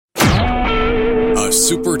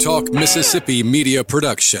SuperTalk Mississippi media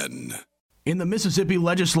production. In the Mississippi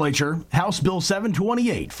legislature, House Bill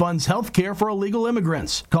 728 funds health care for illegal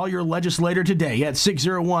immigrants. Call your legislator today at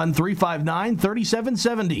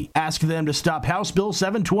 601-359-3770. Ask them to stop House Bill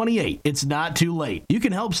 728. It's not too late. You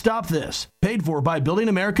can help stop this. Paid for by Building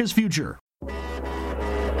America's Future.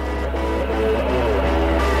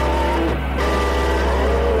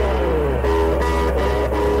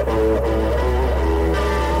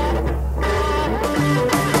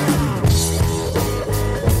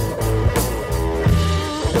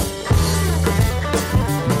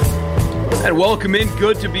 And welcome in.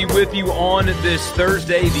 Good to be with you on this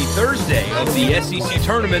Thursday, the Thursday of the SEC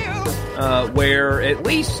tournament, where at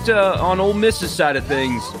least on Ole Miss's side of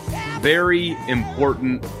things, very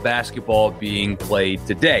important basketball being played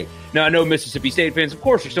today. Now, I know Mississippi State fans, of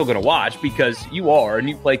course, are still going to watch because you are, and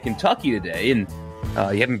you play Kentucky today, and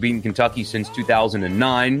you haven't beaten Kentucky since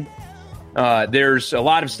 2009. There's a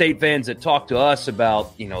lot of State fans that talk to us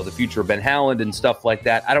about, the future of Ben Howland and stuff like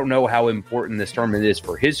that. I don't know how important this tournament is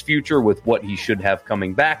for his future with what he should have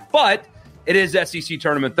coming back, but it is SEC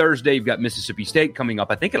Tournament Thursday. You've got Mississippi State coming up,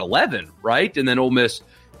 I think, at 11, right? And then Ole Miss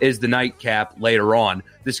is the nightcap later on.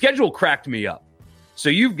 The schedule cracked me up. So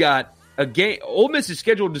you've got a game. Ole Miss is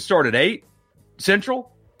scheduled to start at 8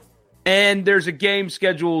 Central, and there's a game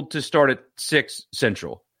scheduled to start at 6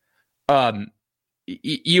 Central.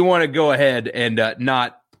 You want to go ahead and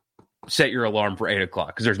not set your alarm for 8 o'clock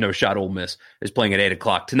because there's no shot Ole Miss is playing at 8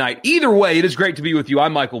 o'clock tonight. Either way, it is great to be with you.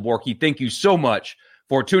 I'm Michael Borky. Thank you so much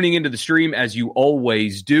for tuning into the stream as you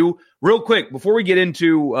always do. Real quick, before we get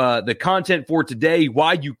into the content for today,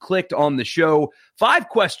 why you clicked on the show, 5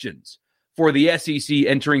 questions for the SEC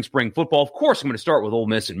entering spring football. Of course, I'm going to start with Ole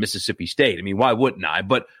Miss and Mississippi State. I mean, why wouldn't I?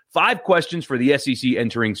 But 5 questions for the SEC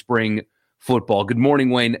entering spring football. Good morning,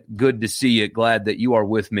 Wayne. Good to see you. Glad that you are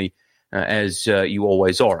with me as you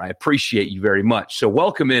always are. I appreciate you very much. So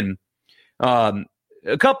welcome in. A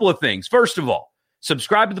couple of things. First of all,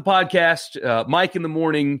 subscribe to the podcast, Mike in the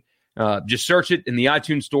Morning. Just search it in the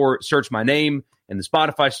iTunes store. Search my name in the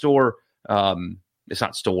Spotify store. It's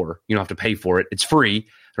not store. You don't have to pay for it. It's free.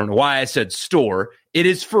 I don't know why I said store. It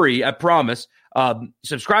is free. I promise.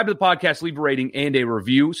 Subscribe to the podcast, leave a rating and a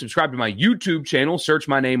review. Subscribe to my YouTube channel. Search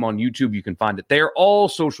my name on YouTube. You can find it there. All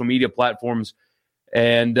social media platforms.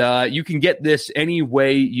 And you can get this any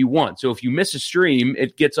way you want. So if you miss a stream,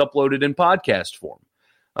 it gets uploaded in podcast form.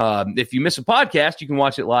 If you miss a podcast, you can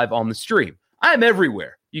watch it live on the stream. I'm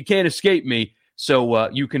everywhere. You can't escape me. So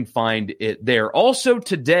you can find it there. Also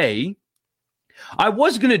today, I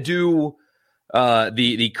was going to do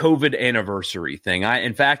the COVID anniversary thing.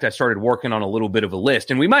 In fact, I started working on a little bit of a list,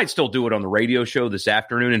 and we might still do it on the radio show this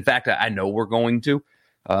afternoon. In fact, I know we're going to,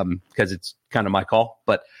 because it's kind of my call.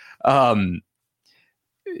 But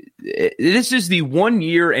this is the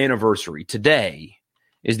 1-year anniversary. Today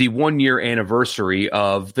is the 1-year anniversary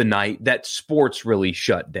of the night that sports really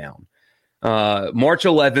shut down. March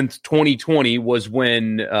 11th, 2020 was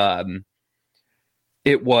when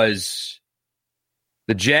it was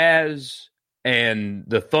the Jazz and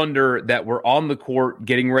the Thunder that were on the court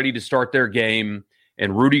getting ready to start their game,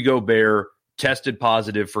 and Rudy Gobert tested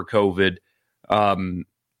positive for COVID,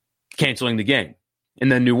 canceling the game.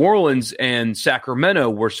 And then New Orleans and Sacramento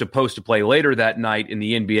were supposed to play later that night, and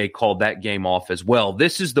the NBA called that game off as well.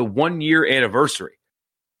 This is the 1-year anniversary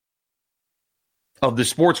of the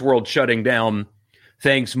sports world shutting down,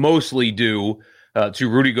 thanks mostly due to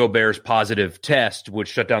Rudy Gobert's positive test, which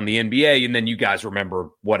shut down the NBA. And then you guys remember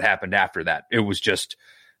what happened after that. It was just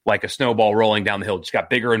like a snowball rolling down the hill. It just got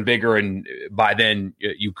bigger and bigger, and by then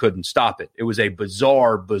you couldn't stop it. It was a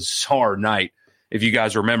bizarre, bizarre night, if you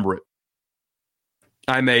guys remember it.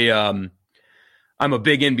 I'm a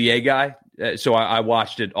big NBA guy, so I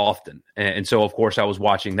watched it often. And so, of course, I was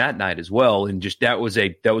watching that night as well. And just that was a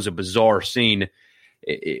bizarre scene.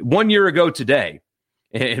 1 year ago today,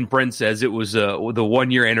 and Brent says it was the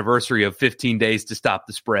 1-year anniversary of 15 days to stop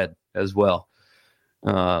the spread as well.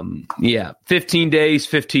 15 days,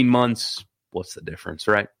 15 months. What's the difference,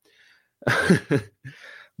 right?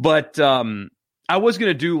 But I was going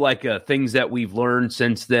to do like a things that we've learned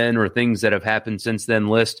since then or things that have happened since then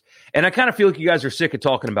list. And I kind of feel like you guys are sick of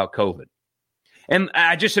talking about COVID. And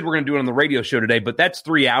I just said we're going to do it on the radio show today, but that's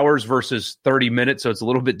 3 hours versus 30 minutes, so it's a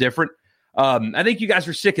little bit different. I think you guys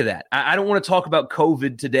are sick of that. I don't want to talk about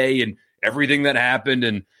COVID today and everything that happened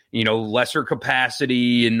and, lesser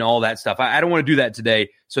capacity and all that stuff. I don't want to do that today.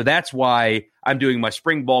 So that's why I'm doing my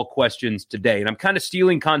spring ball questions today. And I'm kind of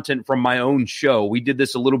stealing content from my own show. We did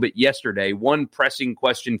this a little bit yesterday. One pressing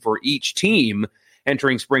question for each team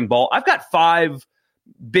entering spring ball. I've got 5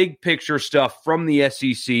 big picture stuff from the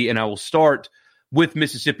SEC, and I will start with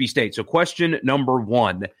Mississippi State. So question number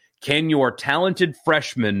one, can your talented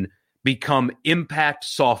freshmen become impact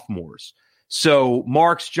sophomores? So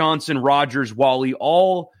Marks, Johnson, Rogers, Wally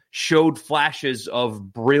all showed flashes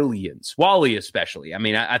of brilliance. Wally especially. I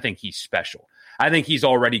mean, I think he's special. I think he's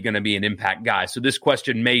already going to be an impact guy. So this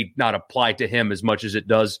question may not apply to him as much as it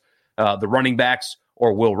does the running backs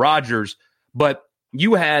or Will Rogers. But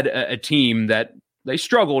you had a team that they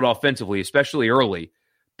struggled offensively, especially early.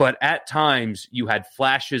 But at times you had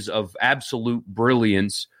flashes of absolute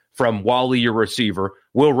brilliance from Wally, your receiver.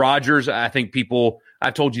 Will Rogers, I think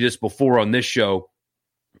I've told you this before on this show,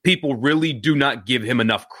 people really do not give him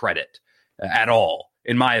enough credit at all,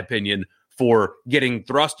 in my opinion, for getting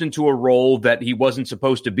thrust into a role that he wasn't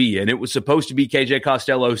supposed to be in. It was supposed to be KJ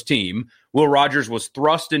Costello's team. Will Rogers was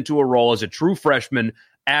thrust into a role as a true freshman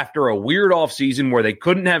after a weird offseason where they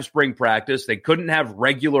couldn't have spring practice, they couldn't have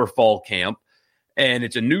regular fall camp, and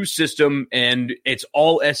it's a new system, and it's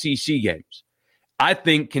all SEC games. I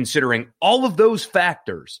think considering all of those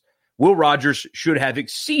factors, Will Rogers should have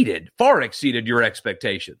far exceeded your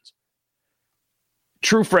expectations.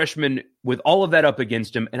 True freshman with all of that up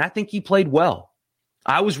against him, and I think he played well.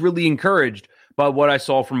 I was really encouraged by what I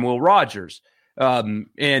saw from Will Rogers. And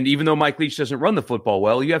even though Mike Leach doesn't run the football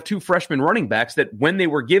well, you have two freshman running backs that when they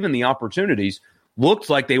were given the opportunities, looked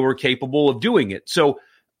like they were capable of doing it. So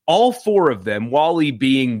all four of them, Wally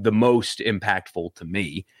being the most impactful to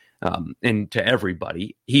me and to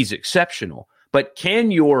everybody, he's exceptional. But can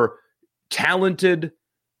your talented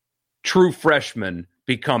true freshmen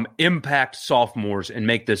become impact sophomores and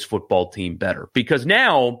make this football team better? Because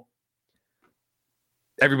now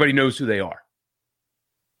everybody knows who they are.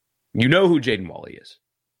 You know who Jaden Wally is.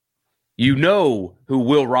 You know who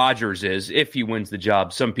Will Rogers is if he wins the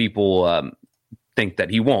job. Some people think that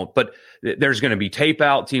he won't, but there's going to be tape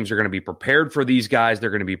out. Teams are going to be prepared for these guys. They're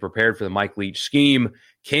going to be prepared for the Mike Leach scheme.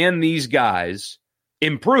 Can these guys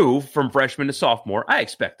improve from freshman to sophomore? I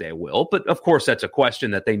expect they will, but of course that's a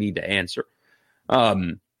question that they need to answer.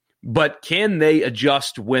 But can they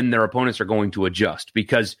adjust when their opponents are going to adjust?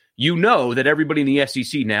 Because you know that everybody in the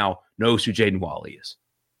SEC now knows who Jaden Wally is.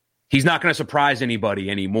 He's not going to surprise anybody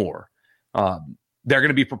anymore. They're going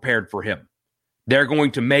to be prepared for him. They're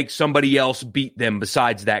going to make somebody else beat them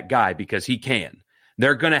besides that guy because he can.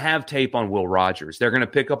 They're going to have tape on Will Rogers. They're going to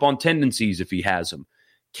pick up on tendencies if he has them.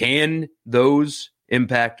 Can those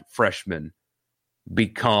impact freshmen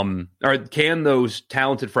can those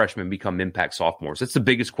talented freshmen become impact sophomores? That's the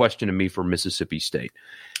biggest question to me for Mississippi State.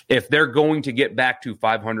 If they're going to get back to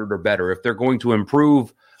 500 or better, if they're going to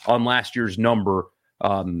improve on last year's number,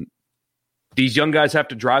 these young guys have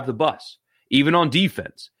to drive the bus, even on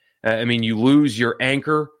defense. You lose your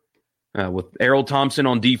anchor with Errol Thompson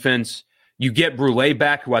on defense. You get Brule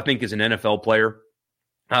back, who I think is an NFL player.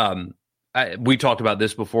 We talked about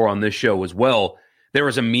this before on this show as well. There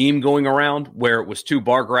was a meme going around where it was two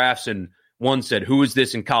bar graphs, and one said, "Who is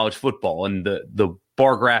this in college football?" And the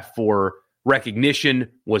bar graph for recognition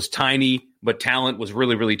was tiny, but talent was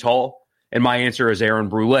really, really tall. And my answer is Aaron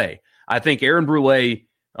Brule. I think Aaron Brule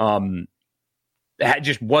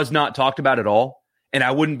just was not talked about at all. And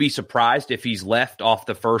I wouldn't be surprised if he's left off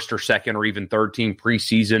the first or second or even third team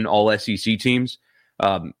preseason all SEC teams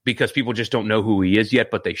because people just don't know who he is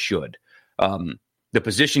yet, but they should. The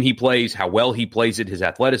position he plays, how well he plays it, his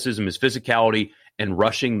athleticism, his physicality, and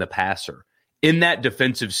rushing the passer. In that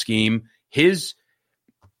defensive scheme,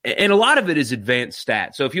 and a lot of it is advanced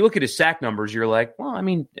stats. So if you look at his sack numbers, you're like, well,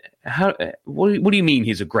 what do you mean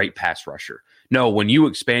he's a great pass rusher? No, when you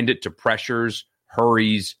expand it to pressures,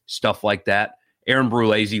 hurries, stuff like that, Aaron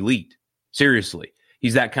Brule's elite. Seriously,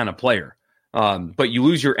 he's that kind of player. But you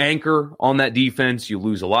lose your anchor on that defense. You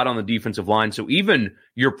lose a lot on the defensive line. So even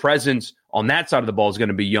your presence on that side of the ball is going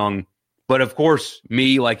to be young. But of course,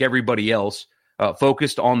 me, like everybody else,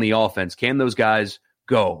 focused on the offense. Can those guys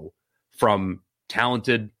go from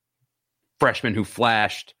talented freshmen who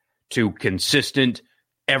flashed to consistent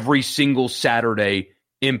every single Saturday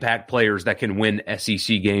impact players that can win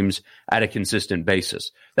SEC games at a consistent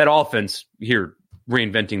basis? That offense here,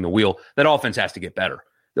 reinventing the wheel, that offense has to get better.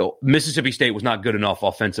 Mississippi State was not good enough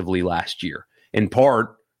offensively last year, in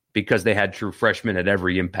part because they had true freshmen at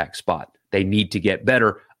every impact spot. They need to get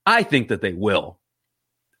better. I think that they will,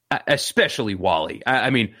 especially Wally.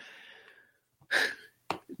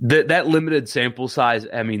 That limited sample size,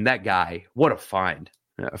 that guy, what a find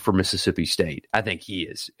for Mississippi State. I think he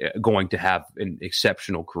is going to have an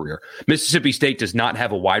exceptional career. Mississippi State does not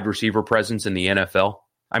have a wide receiver presence in the NFL.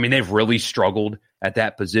 They've really struggled at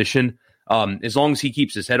that position. As long as he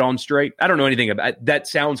keeps his head on straight, I don't know anything about it. That.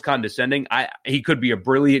 Sounds condescending. He could be a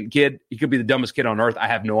brilliant kid. He could be the dumbest kid on earth. I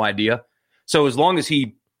have no idea. So as long as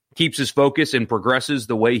he keeps his focus and progresses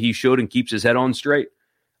the way he should and keeps his head on straight,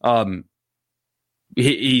 there's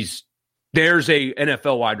a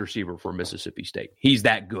NFL wide receiver for Mississippi State. He's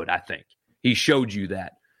that good, I think. He showed you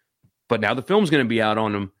that. But now the film's going to be out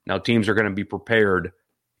on him. Now teams are going to be prepared.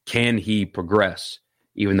 Can he progress?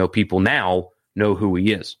 Even though people now know who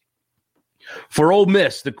he is. For Ole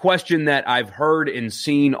Miss, the question that I've heard and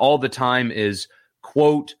seen all the time is,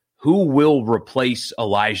 quote, who will replace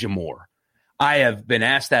Elijah Moore? I have been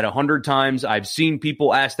asked that 100 times. I've seen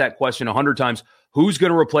people ask that question 100 times. Who's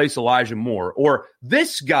going to replace Elijah Moore? Or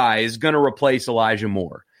this guy is going to replace Elijah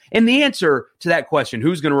Moore. And the answer to that question,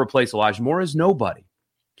 who's going to replace Elijah Moore, is nobody.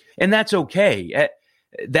 And that's okay.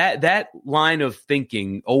 That line of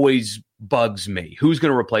thinking always bugs me. Who's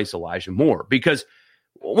going to replace Elijah Moore? Because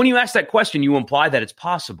when you ask that question, you imply that it's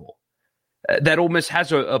possible. That Ole Miss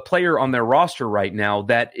has a player on their roster right now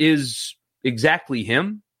that is exactly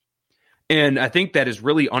him. And I think that is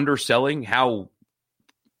really underselling how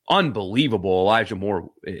unbelievable Elijah Moore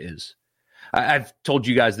is. I've told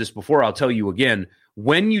you guys this before. I'll tell you again.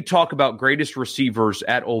 When you talk about greatest receivers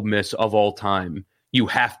at Ole Miss of all time, you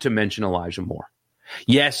have to mention Elijah Moore.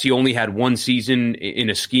 Yes, he only had one season in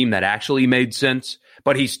a scheme that actually made sense,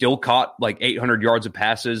 but he still caught like 800 yards of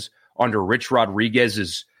passes under Rich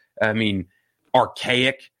Rodriguez's,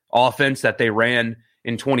 archaic offense that they ran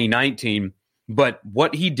in 2019. But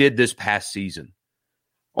what he did this past season,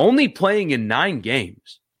 only playing in 9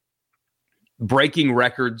 games, breaking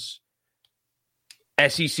records,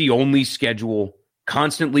 SEC-only schedule,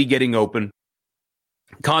 constantly getting open,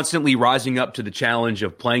 constantly rising up to the challenge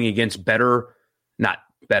of playing against the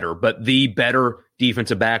better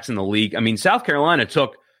defensive backs in the league. I mean, South Carolina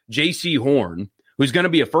took J.C. Horn, who's going to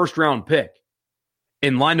be a first-round pick,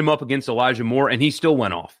 and lined him up against Elijah Moore, and he still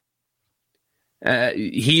went off.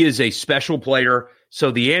 He is a special player. So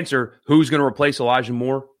the answer, who's going to replace Elijah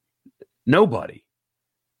Moore? Nobody.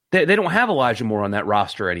 They don't have Elijah Moore on that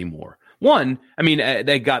roster anymore. One,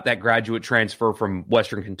 they got that graduate transfer from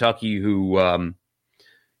Western Kentucky who,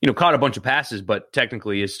 caught a bunch of passes, but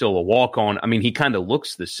technically is still a walk-on. He kind of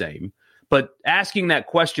looks the same. But asking that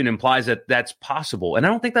question implies that that's possible, and I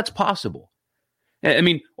don't think that's possible.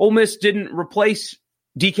 Ole Miss didn't replace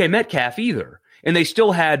DK Metcalf either, and they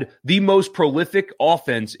still had the most prolific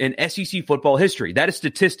offense in SEC football history. That is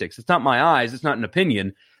statistics. It's not my eyes. It's not an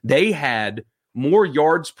opinion. They had more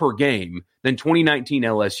yards per game than 2019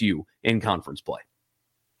 LSU in conference play.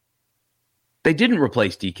 They didn't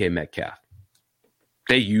replace DK Metcalf.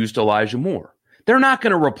 They used Elijah Moore. They're not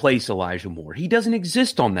going to replace Elijah Moore. He doesn't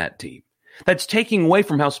exist on that team. That's taking away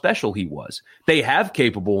from how special he was. They have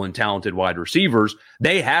capable and talented wide receivers.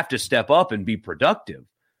 They have to step up and be productive.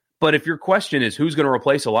 But if your question is who's going to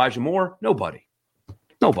replace Elijah Moore, nobody.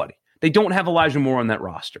 Nobody. They don't have Elijah Moore on that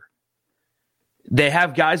roster. They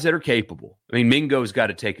have guys that are capable. Mingo's got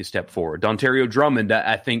to take a step forward. Dontario Drummond,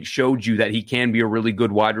 I think, showed you that he can be a really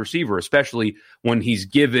good wide receiver, especially when he's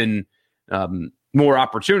given more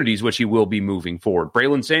opportunities, which he will be moving forward.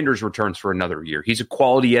 Braylon Sanders returns for another year. He's a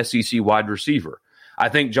quality SEC wide receiver. I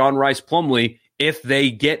think John Rice Plumlee, if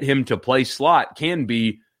they get him to play slot,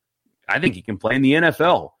 I think he can play in the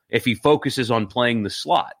NFL if he focuses on playing the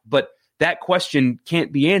slot. But that question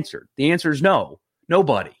can't be answered. The answer is no.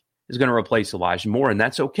 Nobody is going to replace Elijah Moore, and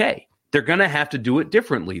that's okay. They're going to have to do it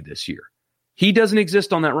differently this year. He doesn't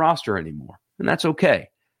exist on that roster anymore, and that's okay.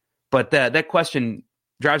 But that question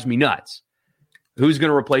drives me nuts. Who's going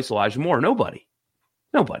to replace Elijah Moore? Nobody.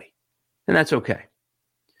 Nobody. And that's okay.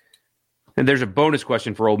 And there's a bonus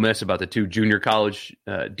question for Ole Miss about the 2 junior college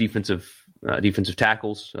defensive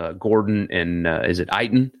tackles, Gordon and is it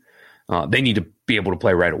Eiton? They need to be able to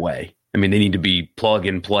play right away. They need to be plug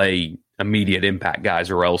and play immediate impact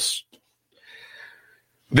guys, or else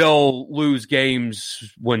they'll lose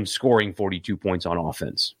games when scoring 42 points on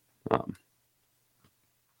offense.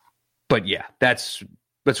 But yeah, that's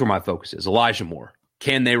where my focus is. Elijah Moore.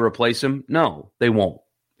 Can they replace him? No, they won't.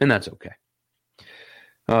 And that's okay.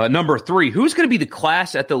 Number 3, who's going to be the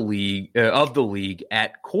class at the league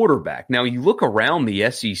at quarterback? Now, you look around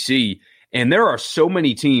the SEC, and there are so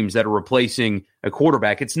many teams that are replacing a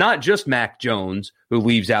quarterback. It's not just Mac Jones, who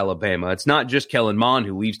leaves Alabama. It's not just Kellen Mond,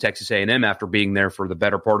 who leaves Texas A&M after being there for the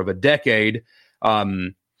better part of a decade.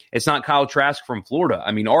 It's not Kyle Trask from Florida.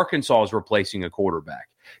 Arkansas is replacing a quarterback.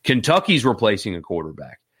 Kentucky's replacing a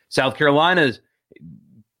quarterback. South Carolina's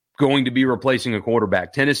going to be replacing a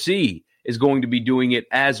quarterback. Tennessee is going to be doing it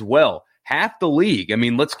as well. Half the league,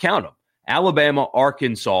 let's count them. Alabama,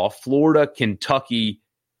 Arkansas, Florida, Kentucky,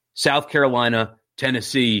 South Carolina,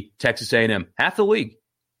 Tennessee, Texas A&M. Half the league.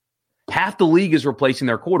 Half the league is replacing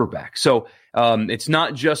their quarterback. So it's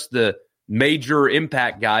not just the major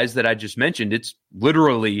impact guys that I just mentioned, it's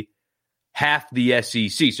literally half the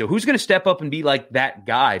SEC. So who's going to step up and be like that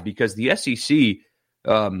guy? Because the SEC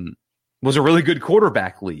was a really good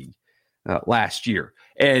quarterback league last year.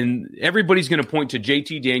 And everybody's going to point to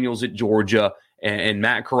JT Daniels at Georgia and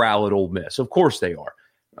Matt Corral at Ole Miss. Of course they are.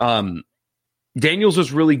 Daniels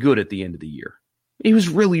was really good at the end of the year. He was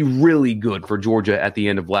really, really good for Georgia at the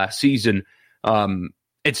end of last season.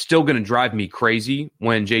 It's still going to drive me crazy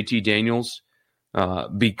when JT Daniels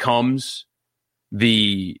becomes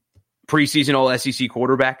the preseason All-SEC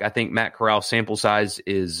quarterback. I think Matt Corral's sample size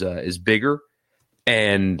is bigger,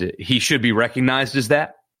 and he should be recognized as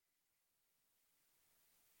that.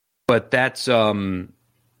 But that's how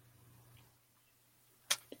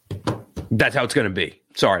it's going to be.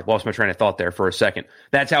 Sorry, lost my train of thought there for a second.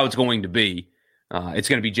 That's how it's going to be. It's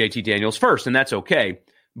going to be JT Daniels first, and that's okay.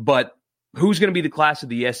 But who's going to be the class of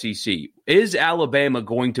the SEC? Is Alabama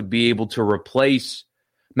going to be able to replace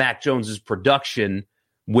Mac Jones's production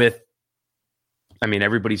with,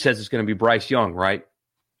 everybody says it's going to be Bryce Young, right?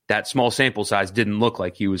 That small sample size didn't look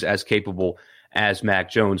like he was as capable as Mac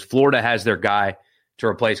Jones. Florida has their guy to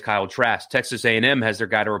replace Kyle Trask. Texas A&M has their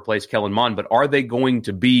guy to replace Kellen Mond. But are they going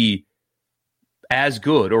to be as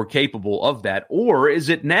good or capable of that? Or is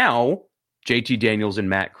it now JT Daniels and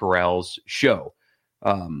Matt Corral's show?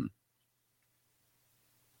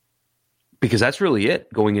 Because that's really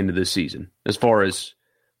it going into this season as far as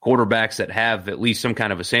quarterbacks that have at least some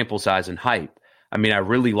kind of a sample size and hype. I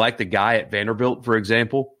really like the guy at Vanderbilt, for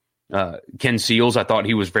example. Ken Seals, I thought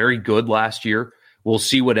he was very good last year. We'll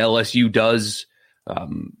see what LSU does.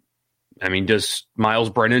 Does Miles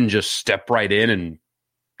Brennan just step right in and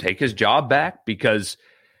take his job back? Because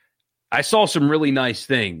I saw some really nice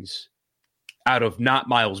things out of not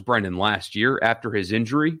Miles Brennan last year after his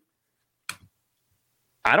injury.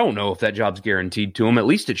 I don't know if that job's guaranteed to him. At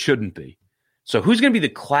least it shouldn't be. So who's going to be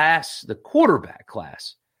the quarterback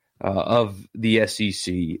class of the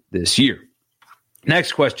SEC this year?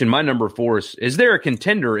 Next question, my number 4 is there a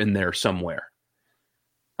contender in there somewhere?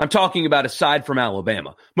 I'm talking about aside from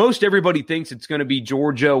Alabama. Most everybody thinks it's going to be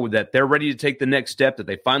Georgia, that they're ready to take the next step, that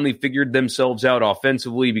they finally figured themselves out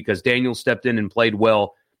offensively because Daniel stepped in and played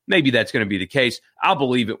well. Maybe that's going to be the case. I'll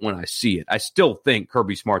believe it when I see it. I still think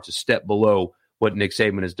Kirby Smart's a step below what Nick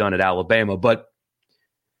Saban has done at Alabama, but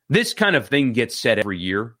this kind of thing gets said every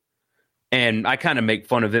year, and I kind of make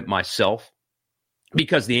fun of it myself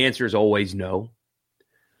because the answer is always no.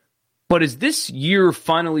 But is this year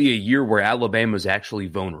finally a year where Alabama's actually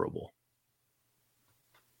vulnerable?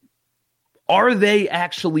 Are they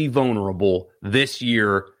actually vulnerable this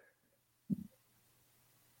year?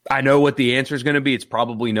 I know what the answer is going to be. It's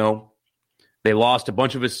probably no. They lost a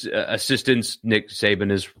bunch of assistants. Nick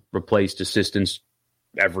Saban has replaced assistants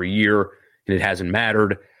every year, and it hasn't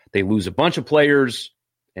mattered. They lose a bunch of players,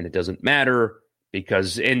 and it doesn't matter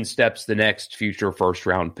because in steps the next future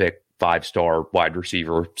first-round pick, 5-star wide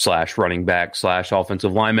receiver / running back /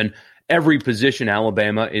 offensive lineman. Every position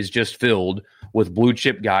Alabama is just filled with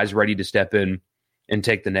blue-chip guys ready to step in and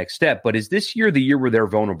take the next step. But is this year the year where they're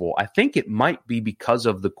vulnerable? I think it might be because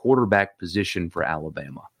of the quarterback position for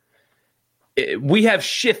Alabama. We have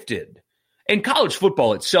shifted, and college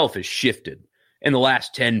football itself has shifted in the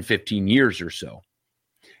last 10, 15 years or so.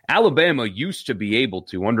 Alabama used to be able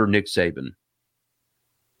to, under Nick Saban,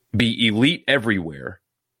 be elite everywhere,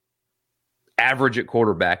 average at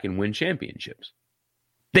quarterback, and win championships.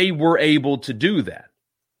 They were able to do that.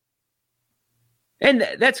 And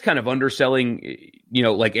that's kind of underselling,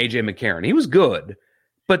 like A.J. McCarron. He was good,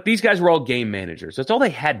 but these guys were all game managers. That's all they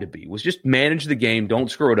had to be, was just manage the game,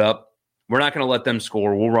 don't screw it up. We're not going to let them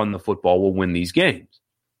score. We'll run the football. We'll win these games.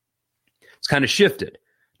 It's kind of shifted.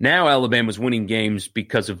 Now Alabama's winning games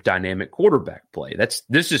because of dynamic quarterback play.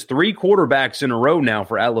 This is 3 quarterbacks in a row now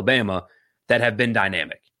for Alabama that have been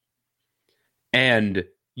dynamic. And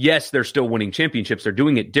yes, they're still winning championships. They're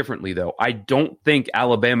doing it differently, though. I don't think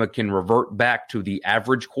Alabama can revert back to the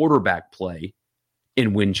average quarterback play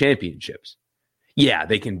and win championships. Yeah,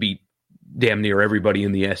 they can beat damn near everybody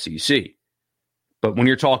in the SEC. But when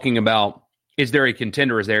you're talking about, is there a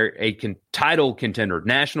contender? Is there a title contender,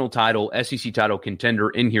 national title, SEC title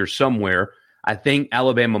contender in here somewhere? I think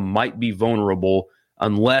Alabama might be vulnerable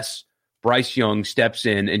unless Bryce Young steps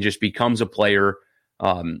in and just becomes a player.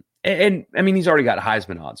 He's already got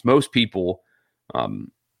Heisman odds. Most people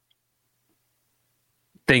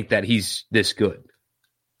think that he's this good.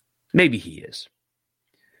 Maybe he is.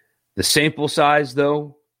 The sample size,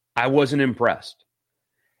 though, I wasn't impressed.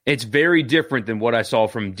 It's very different than what I saw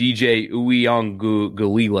from DJ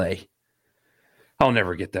Uiagalelei. I'll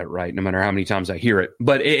never get that right, no matter how many times I hear it.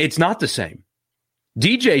 But it's not the same.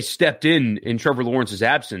 DJ stepped in Trevor Lawrence's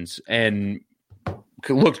absence and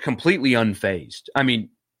looked completely unfazed. I mean,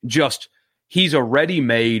 he's a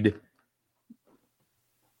ready-made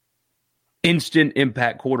instant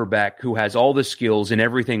impact quarterback who has all the skills and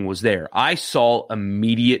everything was there. I saw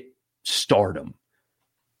immediate stardom.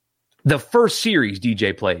 The first series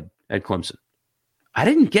DJ played at Clemson, I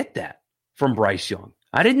didn't get that from Bryce Young.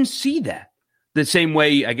 I didn't see that the same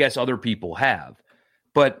way I guess other people have.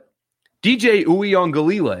 But DJ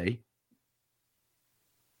Uiagalelei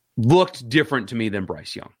looked different to me than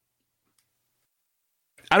Bryce Young.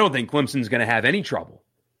 I don't think Clemson's going to have any trouble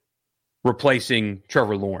replacing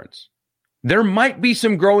Trevor Lawrence. There might be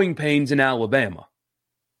some growing pains in Alabama.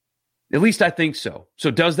 At least I think so. So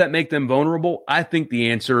does that make them vulnerable? I think the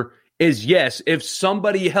answer is yes, if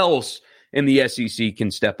somebody else in the SEC can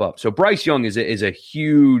step up. So Bryce Young is a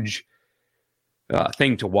huge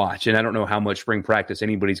thing to watch, and I don't know how much spring practice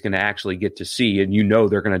anybody's going to actually get to see, and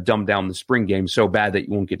they're going to dumb down the spring game so bad that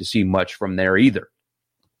you won't get to see much from there either.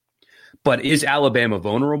 But is Alabama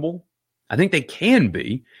vulnerable? I think they can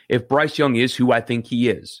be if Bryce Young is who I think he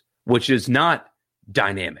is, which is not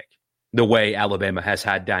dynamic the way Alabama has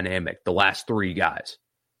had dynamic the last three guys.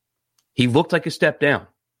 He looked like a step down.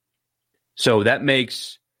 So that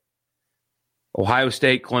makes Ohio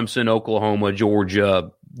State, Clemson, Oklahoma,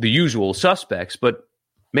 Georgia, the usual suspects, but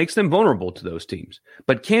makes them vulnerable to those teams.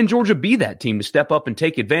 But can Georgia be that team to step up and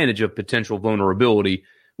take advantage of potential vulnerability?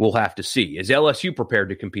 We'll have to see. Is LSU prepared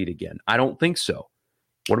to compete again? I don't think so.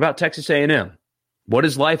 What about Texas A&M? What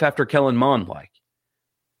is life after Kellen Mond like?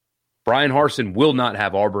 Brian Harsin will not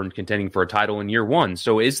have Auburn contending for a title in year one.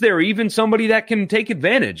 So is there even somebody that can take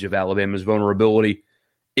advantage of Alabama's vulnerability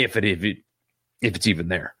if it's even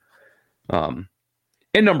there? And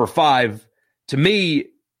number 5, to me,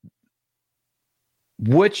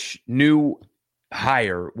 which new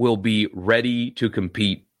hire will be ready to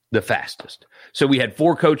compete the fastest? So we had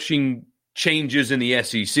 4 coaching changes in the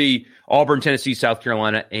SEC: Auburn, Tennessee, South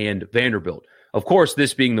Carolina, and Vanderbilt. Of course,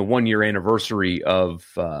 this being the 1-year anniversary of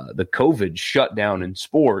the COVID shutdown in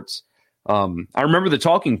sports, I remember the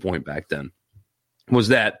talking point back then was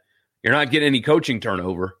that you're not getting any coaching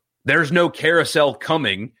turnover. There's no carousel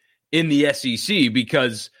coming in the SEC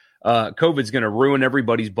because COVID's going to ruin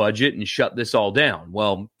everybody's budget and shut this all down.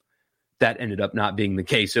 Well, that ended up not being the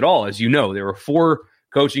case at all. As you know, there were 4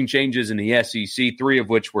 coaching changes in the SEC, 3 of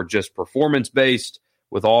which were just performance-based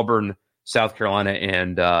with Auburn, South Carolina,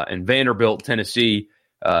 and Vanderbilt. Tennessee,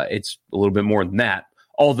 it's a little bit more than that.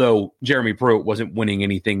 Although Jeremy Pruitt wasn't winning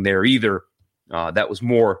anything there either. It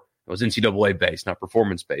was NCAA-based, not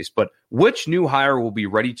performance-based. But which new hire will be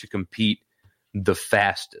ready to compete the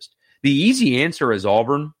fastest? The easy answer is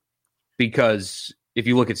Auburn, because if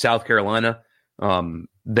you look at South Carolina,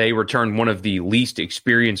 they returned one of the least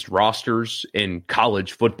experienced rosters in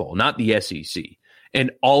college football, not the SEC.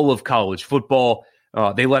 And all of college football,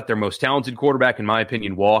 they let their most talented quarterback, in my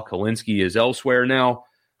opinion, walk. Helinski is elsewhere now,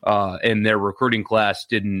 and their recruiting class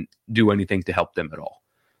didn't do anything to help them at all.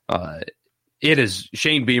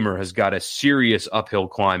 Shane Beamer has got a serious uphill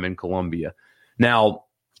climb in Columbia. Now,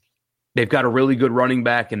 they've got a really good running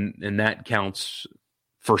back, and that counts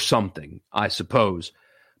for something, I suppose.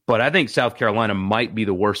 But I think South Carolina might be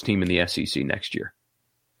the worst team in the SEC next year.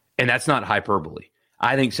 And that's not hyperbole.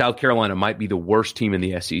 I think South Carolina might be the worst team in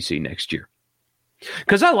the SEC next year.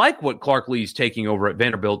 Because I like what Clark Lee's taking over at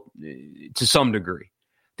Vanderbilt to some degree.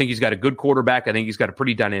 I think he's got a good quarterback. I think he's got a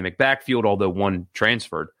pretty dynamic backfield, although one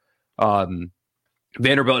transferred.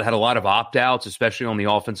 Vanderbilt had a lot of opt-outs, especially on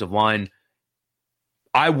the offensive line.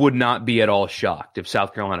 I would not be at all shocked if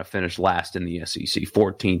South Carolina finished last in the SEC,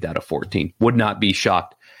 14th out of 14. Would not be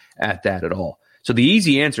shocked at that at all. So the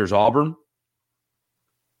easy answer is Auburn,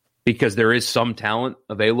 because there is some talent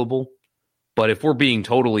available. But if we're being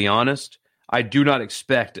totally honest, I do not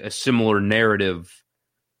expect a similar narrative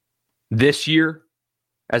this year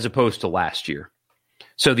as opposed to last year.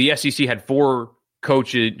 So the SEC had 4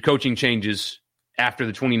 coaching changes after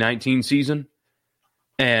the 2019 season,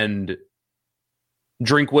 and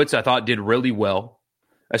Drinkwitz, I thought, did really well,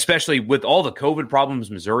 especially with all the COVID problems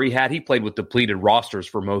Missouri had. He played with depleted rosters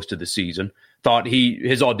for most of the season. Thought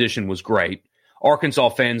his audition was great. Arkansas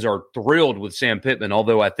fans are thrilled with Sam Pittman,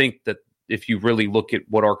 although I think that if you really look at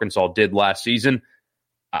what Arkansas did last season,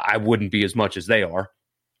 I wouldn't be as much as they are.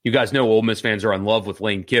 You guys know Ole Miss fans are in love with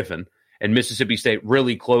Lane Kiffin, and Mississippi State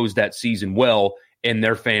really closed that season well, and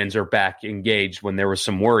their fans are back engaged when there was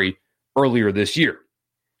some worry earlier this year.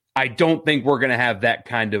 I don't think we're going to have that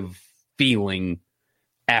kind of feeling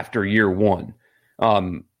after year one.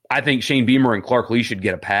 I think Shane Beamer and Clark Lee should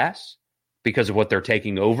get a pass because of what they're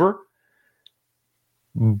taking over.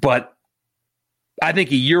 But I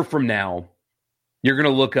think a year from now, you're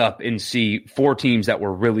going to look up and see 4 teams that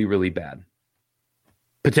were really, really bad.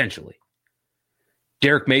 Potentially.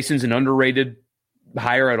 Derek Mason's an underrated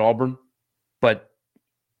hire at Auburn, but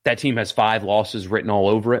that team has 5 losses written all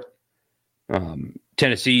over it.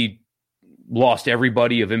 Tennessee lost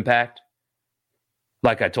everybody of impact.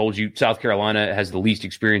 Like I told you, South Carolina has the least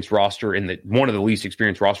experienced roster one of the least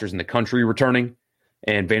experienced rosters in the country returning,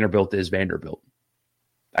 and Vanderbilt is Vanderbilt.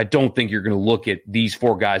 I don't think you're going to look at these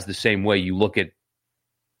 4 guys the same way you look at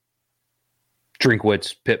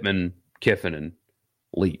Drinkwitz, Pittman, Kiffin, and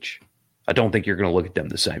Leach. I don't think you're going to look at them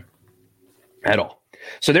the same at all.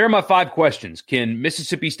 So there are my 5 questions. Can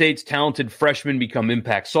Mississippi State's talented freshmen become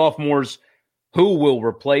impact sophomores? Who will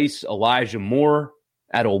replace Elijah Moore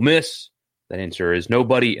at Ole Miss? That answer is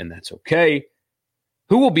nobody, and that's okay.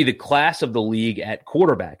 Who will be the class of the league at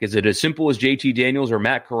quarterback? Is it as simple as JT Daniels or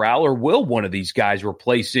Matt Corral, or will one of these guys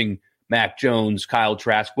replacing Mac Jones, Kyle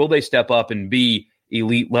Trask, will they step up and be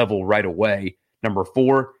elite level right away? Number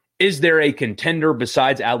 4, is there a contender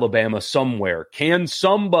besides Alabama somewhere? Can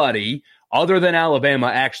somebody other than Alabama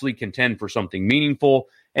actually contend for something meaningful?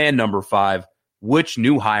 And number 5, which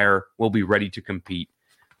new hire will be ready to compete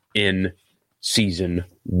in season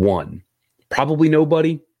 1? Probably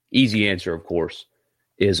nobody. Easy answer, of course,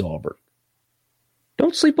 is Auburn.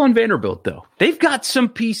 Don't sleep on Vanderbilt, though. They've got some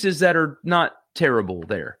pieces that are not terrible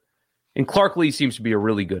there. And Clark Lee seems to be a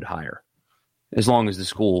really good hire, as long as the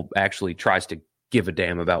school actually tries to give a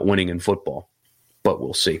damn about winning in football. But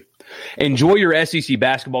we'll see. Enjoy your SEC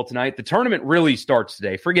basketball tonight. The tournament really starts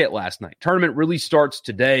today. Forget last night. Tournament really starts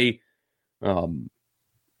today. Ole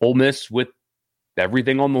Miss with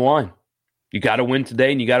everything on the line. You got to win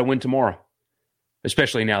today and you got to win tomorrow.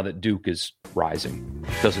 Especially now that Duke is rising.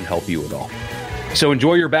 Doesn't help you at all. So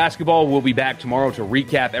enjoy your basketball. We'll be back tomorrow to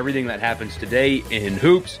recap everything that happens today in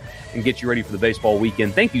hoops and get you ready for the baseball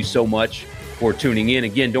weekend. Thank you so much for tuning in.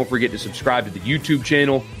 Again, don't forget to subscribe to the YouTube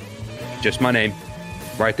channel. Just my name.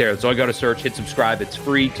 Right there. That's all you got to search. Hit subscribe. It's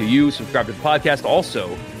free to you. Subscribe to the podcast.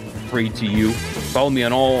 Also free to you. Follow me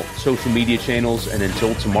on all social media channels. And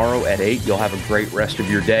until tomorrow at 8, you'll have a great rest of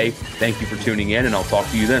your day. Thank you for tuning in, and I'll talk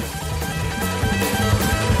to you then.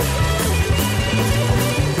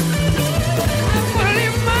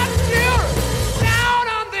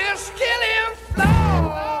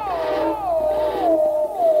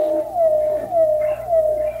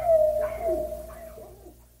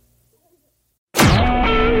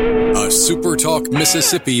 SuperTalk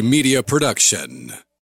Mississippi Media Production.